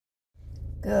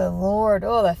Good Lord.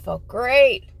 Oh, that felt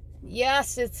great.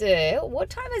 Yes,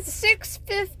 what time is it?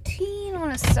 6:15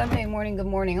 on a Sunday morning. Good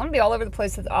morning. I'm going to be all over the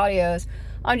place with audios.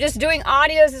 I'm just doing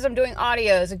audios as I'm doing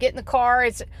audios. I get in the car.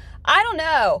 I don't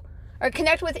know. I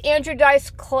connected with Andrew Dice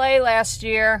Clay last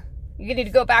year. You need to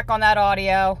go back on that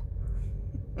audio.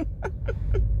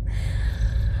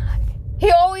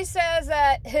 He always says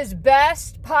that his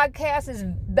best podcast, his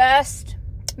best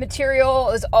material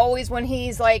is always when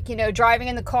he's like, driving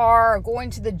in the car or going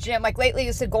to the gym. Like lately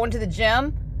you said going to the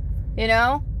gym,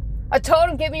 I told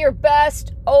him, give me your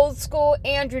best old school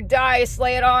Andrew Dice,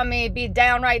 lay it on me, be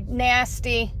downright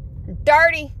nasty,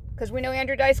 dirty, because we know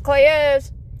Andrew Dice Clay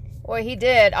is. Well, he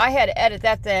did. I had to edit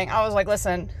that thing. I was like,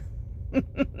 listen,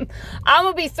 I'm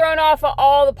going to be thrown off of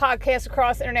all the podcasts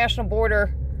across the international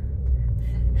border.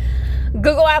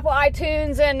 Google, Apple,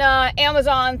 iTunes, and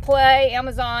Amazon Play.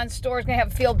 Amazon store's going to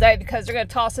have a field day because they're going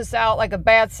to toss us out like a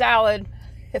bad salad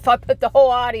if I put the whole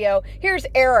audio. Here's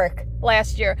Eric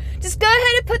last year. Just go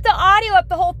ahead and put the audio up,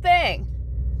 the whole thing.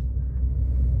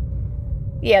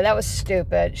 Yeah, that was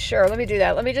stupid. Sure, let me do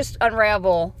that. Let me just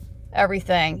unravel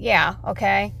everything. Yeah,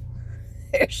 okay.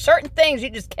 There's certain things you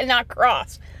just cannot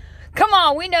cross. Come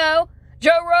on, we know.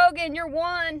 Joe Rogan, you're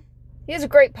one. He has a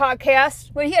great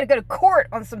podcast. Well, he had to go to court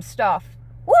on some stuff.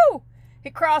 Woo! He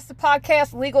crossed the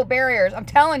podcast legal barriers. I'm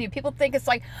telling you, people think it's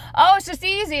like, oh, it's just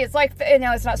easy. It's like,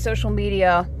 no, it's not social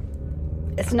media.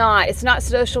 It's not. It's not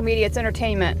social media. It's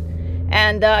entertainment.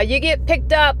 And you get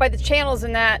picked up by the channels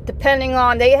and that, depending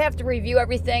on, they have to review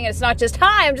everything. And it's not just,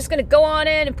 hi, I'm just going to go on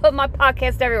in and put my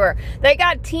podcast everywhere. They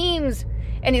got teams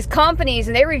and these companies,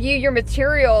 and they review your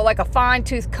material like a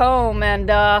fine-tooth comb. And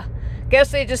guess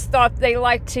they just thought they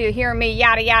liked to hear me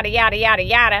yada, yada, yada, yada,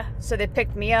 yada. So they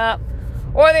picked me up.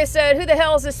 Or they said, who the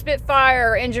hell is this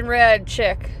Spitfire Engine Red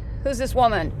chick? Who's this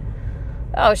woman?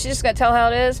 Oh, she's just going to tell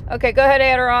how it is? Okay, go ahead,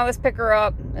 add her on. Let's pick her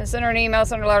up. And send her an email,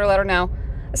 send her a letter, let her know.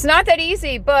 It's not that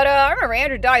easy, but I remember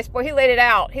Andrew Dice. Boy, he laid it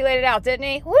out. He laid it out, didn't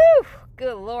he? Woo!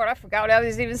 Good Lord, I forgot what I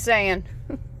was even saying.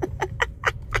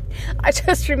 I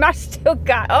still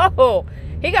got,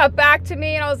 he got back to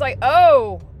me, and I was like,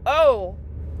 oh,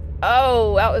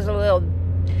 that was a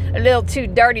little too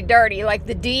dirty. Like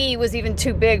the D was even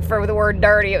too big for the word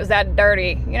dirty. It was that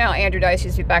dirty. You know how Andrew Dice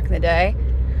used to be back in the day.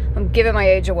 I'm giving my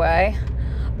age away.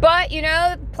 But,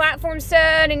 the platform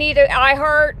said I need an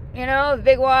iHeart, the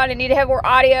big one. I need to have more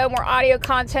audio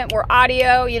content, more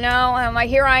audio, and I'm like,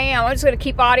 here I am. I'm just going to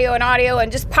keep audio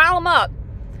and just pile them up.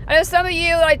 I know some of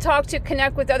you that I talk to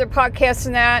connect with other podcasts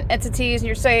and that, entities, and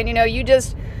you're saying, you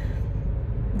just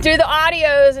do the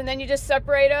audios and then you just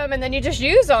separate them and then you just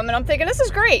use them. And I'm thinking, this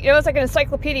is great. It's like an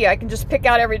encyclopedia. I can just pick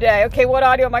out every day. Okay, what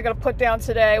audio am I going to put down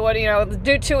today? What,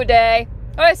 do 2 a day.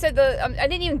 Oh, I said I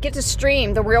didn't even get to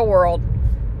stream The Real World.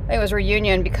 I think it was a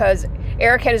reunion because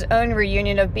Eric had his own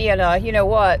reunion of being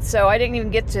a so I didn't even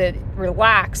get to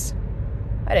relax.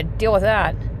 I had to deal with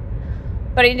that.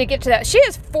 But I need to get to that. She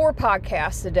has 4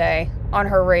 podcasts a day on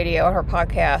her radio, on her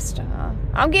podcast.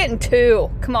 I'm getting 2.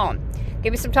 Come on.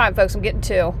 Give me some time, folks. I'm getting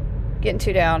 2. Getting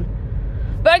 2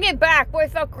 down. But I get back. Boy,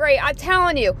 it felt great. I'm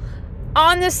telling you,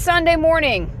 on this Sunday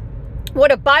morning,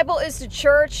 what a Bible is to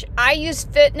church. I use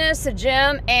fitness, the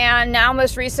gym, and now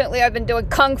most recently I've been doing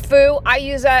Kung Fu. I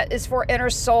use that as for inner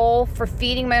soul, for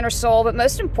feeding my inner soul. But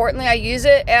most importantly, I use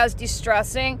it as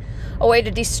de-stressing, a way to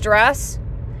de-stress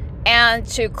and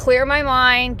to clear my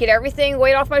mind, get everything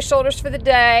weight off my shoulders for the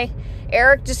day.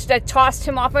 Eric, I tossed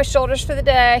him off my shoulders for the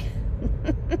day.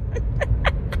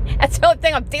 That's the only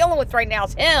thing I'm dealing with right now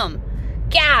is him.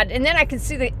 God, and then I can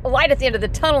see the light at the end of the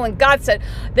tunnel, and God said,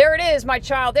 there it is, my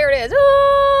child, there it is. Ah!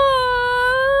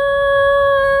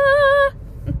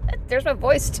 There's my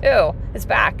voice too. It's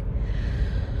back.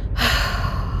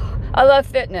 I love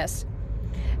fitness.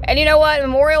 And you know what?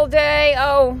 Memorial Day,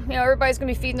 everybody's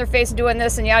going to be feeding their face and doing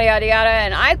this and yada, yada, yada.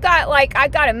 And I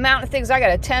got a mountain of things I got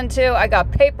to attend to. I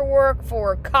got paperwork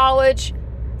for college,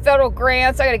 federal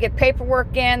grants. I got to get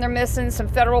paperwork in. They're missing some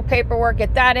federal paperwork.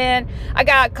 Get that in. I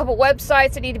got a couple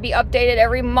websites that need to be updated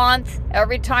every month,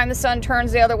 every time the sun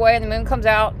turns the other way and the moon comes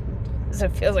out, as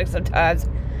it feels like sometimes.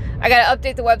 I got to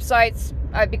update the websites.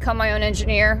 I've become my own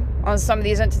engineer on some of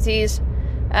these entities.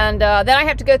 And then I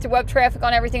have to go through web traffic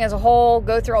on everything as a whole,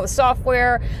 go through all the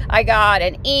software. I got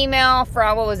an email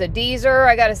from, Deezer.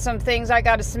 I got some things I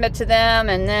got to submit to them.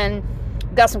 And then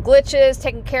got some glitches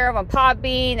taken care of on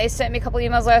Podbean. They sent me a couple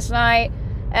emails last night.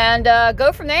 And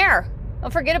go from there.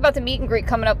 Don't forget about the meet and greet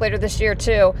coming up later this year,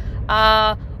 too.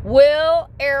 Will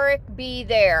Eric be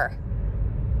there?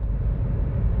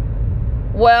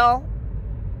 Well,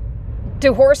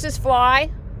 do horses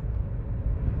fly?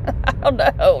 I don't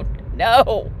know.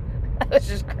 No, that was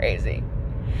just crazy.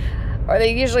 Or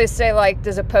they usually say, like,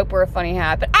 does a pope wear a funny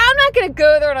hat? But I'm not going to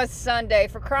go there on a Sunday,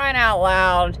 for crying out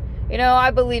loud. You know,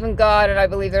 I believe in God, and I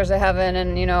believe there's a heaven,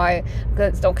 and, you know, I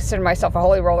don't consider myself a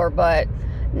holy roller, but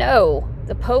no,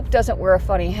 the Pope doesn't wear a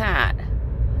funny hat.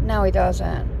 No, he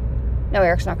doesn't. No,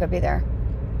 Eric's not going to be there.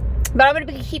 But I'm going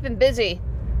to be keeping busy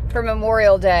for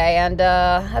Memorial Day, and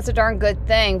that's a darn good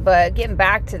thing. But getting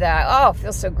back to that, oh, it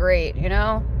feels so great, you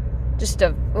know? Just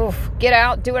to get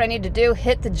out, do what I need to do,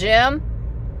 hit the gym,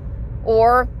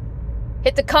 or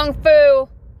hit the Kung Fu.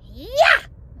 Yeah!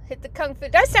 Hit the Kung Fu.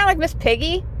 Did I sound like Miss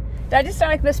Piggy? Did I just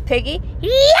sound like Miss Piggy?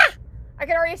 Yeah! I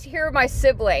can already hear my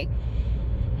sibling.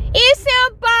 You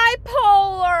sound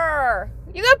bipolar.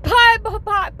 You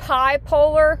got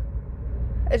bipolar?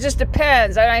 It just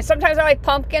depends. Sometimes I like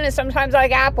pumpkin and sometimes I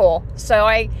like apple. So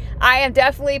I am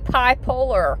definitely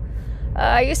bipolar.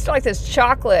 I used to like this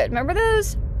chocolate. Remember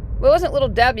those? It wasn't Little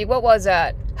Debbie. What was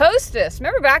that? Hostess.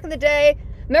 Remember back in the day?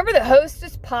 Remember the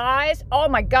Hostess pies? Oh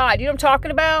my God. You know what I'm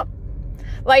talking about?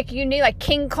 Like you need like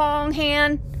King Kong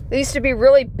hand. They used to be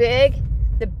really big.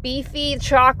 The beefy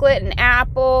chocolate and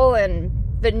apple and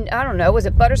I don't know. Was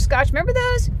it butterscotch? Remember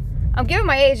those? I'm giving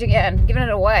my age again. Giving it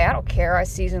away. I don't care. I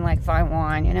season like fine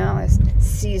wine, you know. It's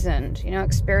seasoned, you know.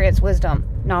 Experience, wisdom,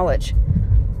 knowledge,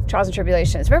 trials and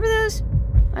tribulations. Remember those?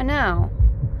 I know.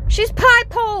 She's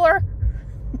bipolar.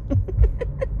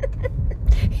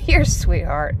 You're a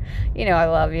sweetheart. You know I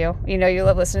love you. You know you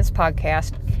love listening to this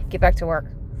podcast. Get back to work.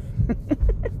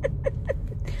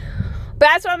 But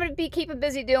that's what I'm going to be keeping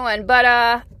busy doing. But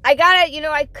I got to, you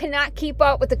know, I cannot keep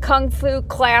up with the Kung Fu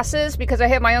classes because I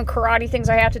have my own karate things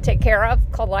I have to take care of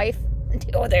called life and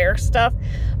deal with their stuff.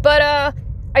 But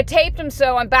I taped them,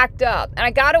 so I'm backed up. And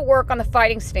I got to work on the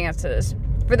fighting stances.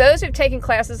 For those who've taken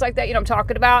classes like that, you know what I'm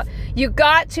talking about. You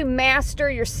got to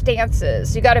master your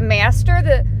stances. You got to master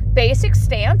the basic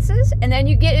stances, and then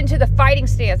you get into the fighting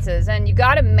stances, and you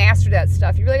got to master that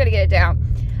stuff. You really got to get it down.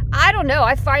 I don't know.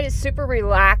 I find it super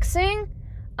relaxing.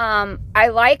 I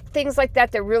like things like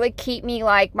that really keep me,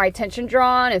 like, my attention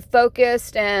drawn and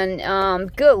focused. And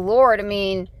good Lord, I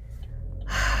mean,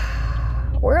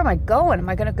 where am I going? Am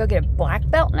I going to go get a black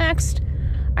belt next?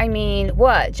 I mean,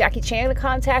 what? Jackie Chan to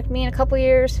contact me in a couple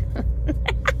years?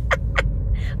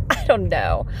 I don't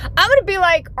know. I'm going to be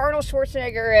like Arnold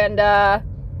Schwarzenegger and,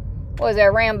 what was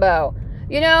that, Rambo.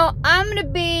 You know, I'm going to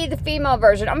be the female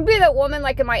version. I'm going to be that woman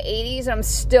like in my 80s, and I'm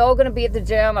still going to be at the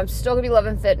gym. I'm still going to be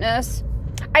loving fitness.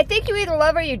 I think you either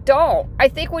love it or you don't. I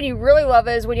think when you really love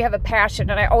it is when you have a passion,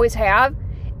 and I always have.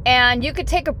 And you could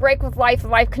take a break with life,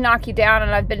 and life can knock you down,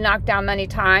 and I've been knocked down many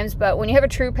times. But when you have a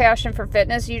true passion for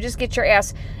fitness, you just get your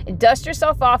ass and dust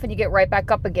yourself off, and you get right back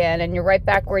up again, and you're right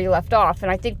back where you left off.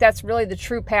 And I think that's really the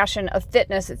true passion of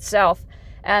fitness itself.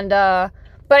 And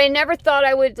but I never thought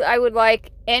I would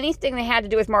like anything that had to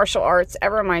do with martial arts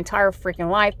ever in my entire freaking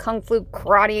life. Kung Fu,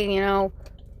 karate, you know.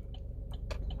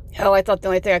 Hell, I thought the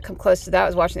only thing I'd come close to that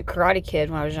was watching The Karate Kid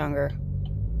when I was younger.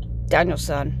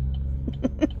 Daniel-san.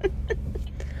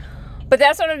 But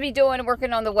that's what I'm going to be doing,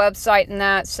 working on the website and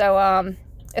that. So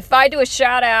if I do a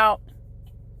shout out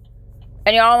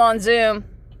and y'all on Zoom,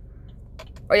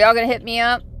 are y'all going to hit me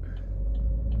up?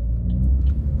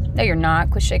 No, you're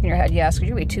not. Quit shaking your head yes, because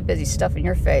you're going to be too busy stuffing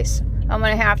your face. I'm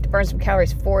going to have to burn some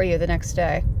calories for you the next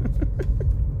day.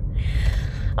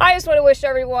 I just want to wish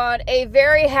everyone a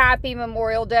very happy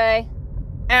Memorial Day.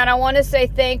 And I want to say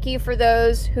thank you for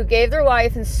those who gave their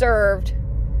life and served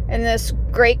in this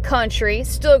great country.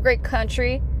 Still a great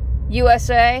country.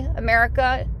 USA,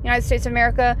 America, United States of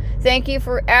America. Thank you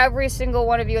for every single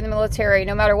one of you in the military,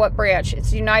 no matter what branch.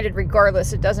 It's united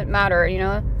regardless. It doesn't matter, you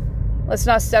know. Let's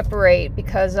not separate,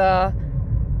 because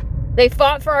they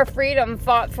fought for our freedom,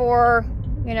 fought for,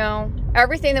 you know,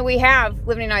 everything that we have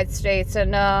living in the United States.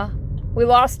 And we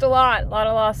lost a lot.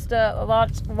 Lost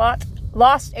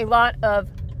a lot of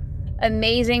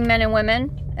amazing men and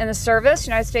women in the service,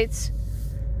 United States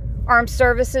Armed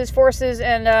Services Forces,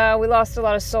 and we lost a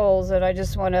lot of souls. And I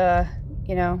just want to,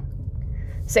 you know,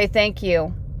 say thank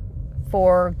you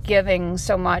for giving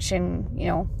so much and, you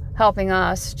know, helping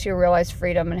us to realize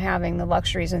freedom and having the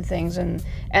luxuries and things and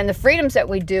the freedoms that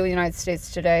we do in the United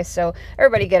States today. So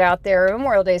everybody get out there.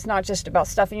 Memorial Day is not just about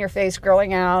stuffing your face,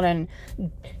 grilling out, and,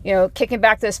 you know, kicking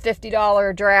back those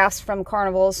 $50 drafts from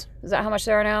carnivals. Is that how much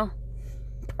they are now?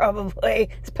 Probably.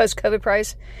 It's post-COVID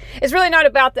price. It's really not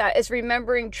about that. It's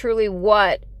remembering truly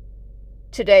what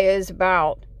today is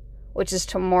about, which is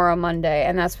tomorrow, Monday,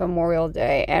 and that's Memorial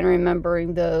Day, and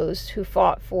remembering those who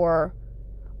fought for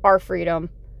our freedom.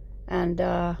 And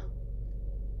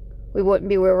we wouldn't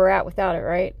be where we're at without it,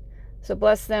 right? So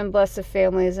bless them, bless the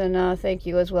families, and thank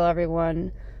you as well,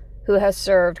 everyone. who has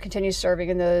served, continues serving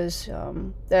in those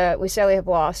that we sadly have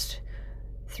lost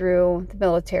through the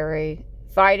military,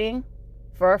 fighting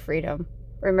for our freedom,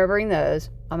 remembering those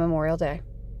on Memorial Day.